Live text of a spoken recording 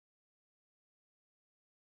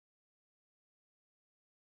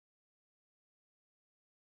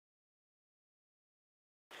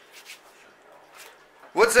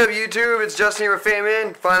What's up, YouTube? It's Justin here with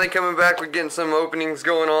Fan-Man. Finally coming back with getting some openings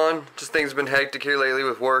going on. Just things have been hectic here lately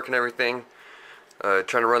with work and everything. Trying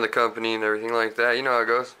to run the company and everything like that. You know how it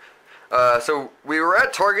goes. So we were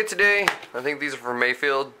at Target today. I think these are from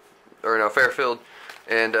Mayfield, or no, Fairfield.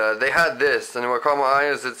 And they had this, and what caught my eye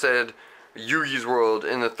is it said Yugi's World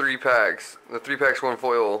in the 3-packs. The 3-packs, 1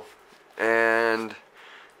 foil. And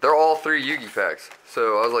they're all 3 Yugi packs.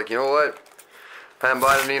 So I was like, you know what? I haven't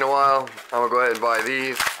bought any in a while. I'm gonna go ahead and buy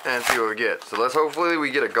these and see what we get. So let's hopefully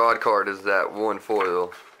we get a God card as that 1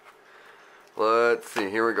 foil. Let's see.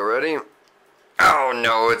 Here we go. Ready? Oh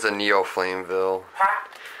no, it's a Neo Flameville. Ha!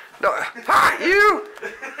 No, ha! You!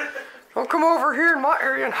 Don't come over here in my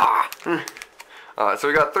area and ha! So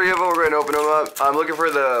we got 3 of them. We're going to open them up. I'm looking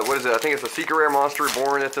for the, what is it? I think it's the Secret Rare Monster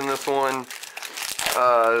Reborn that's in this one.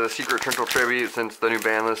 The Secret Trinkel Tribute, since the new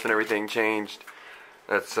ban list and everything changed.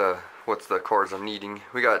 That's what's the cards I'm needing.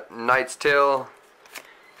 We got Knight's Tale,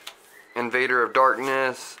 Invader of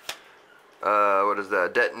Darkness, what is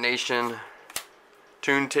that? Detonation,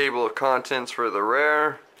 Tune Table of Contents for the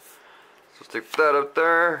rare. So stick that up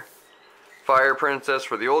there. Fire Princess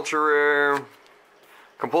for the ultra rare.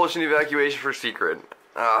 Compulsion Evacuation for secret.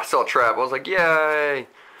 I saw Trap. I was like, yay!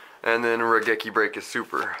 And then Regeki Break is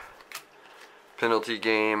super. Penalty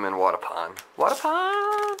Game and Wadapan.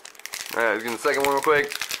 Wadapan! Alright, let's get the second one real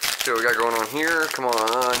quick. See what we got going on here. Come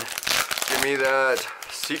on. Give me that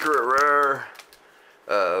secret rare.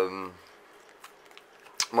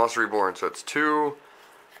 Monster Reborn. So it's 2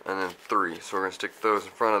 and then 3. So we're going to stick those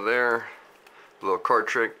in front of there. A little card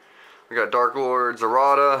trick. We got Dark Lord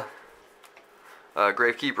Zarada.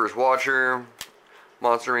 Gravekeeper's Watcher.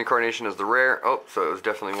 Monster Reincarnation is the rare. Oh, so it was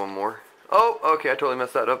definitely one more. Oh, okay, I totally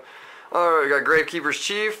messed that up. Alright, we got Gravekeeper's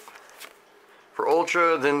Chief for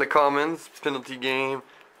Ultra, then the Commons, Penalty Game,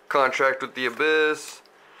 Contract with the Abyss,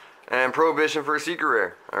 and Prohibition for a Secret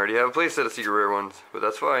Rare. I already have a playset of Secret Rare ones, but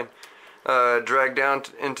that's fine. Drag Down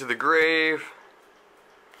into the Grave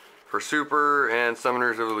for Super, and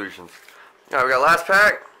Summoners of Illusions. Alright, we got last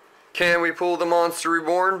pack. Can we pull the Monster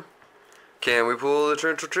Reborn? Can we pull the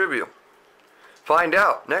Trinkel Tribute? Find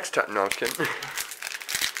out next time. No, I'm kidding.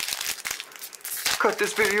 Cut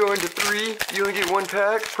this video into 3. You only get 1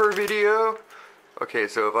 pack per video. Okay,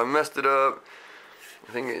 so if I messed it up,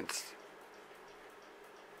 I think it's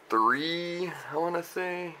 3, I want to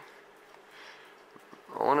say.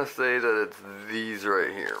 I want to say that it's these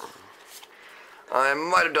right here. I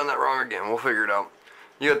might have done that wrong again. We'll figure it out.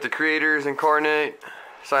 You got the Creators Incarnate,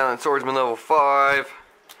 Silent Swordsman level 5,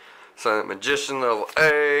 Silent Magician level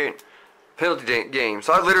 8, Penalty Game.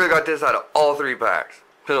 So I literally got this out of all 3 packs.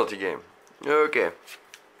 Penalty Game. Okay.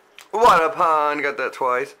 Wadapan, got that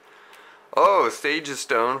twice. Oh, Sage's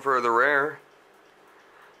Stone for the rare.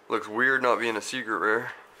 Looks weird not being a secret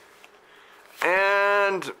rare.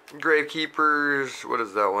 And Gravekeeper's, what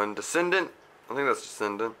is that one? Descendant? I think that's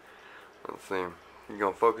Descendant. Let's see. You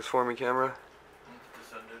gonna focus for me, camera?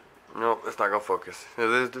 Descendant. No, it's not gonna focus. It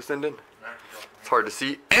is Descendant? It's hard to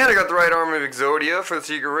see. And I got the right arm of Exodia for the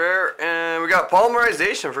secret rare. And we got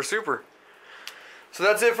Polymerization for super. So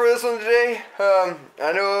that's it for this one today.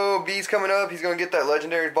 I know B's coming up. He's going to get that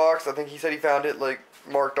Legendaries box. I think he said he found it like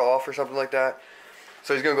marked off or something like that.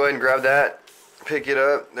 So he's going to go ahead and grab that, pick it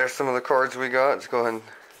up. There's some of the cards we got. Let's go ahead and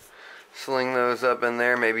sling those up in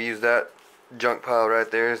there. Maybe use that junk pile right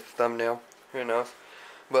there as the thumbnail. Who knows.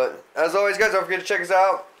 But as always, guys, don't forget to check us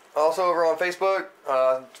out. Also over on Facebook,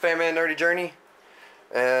 Fan-Man Nerdy Journey.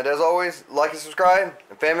 And as always, like and subscribe.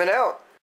 And Fan-Man out.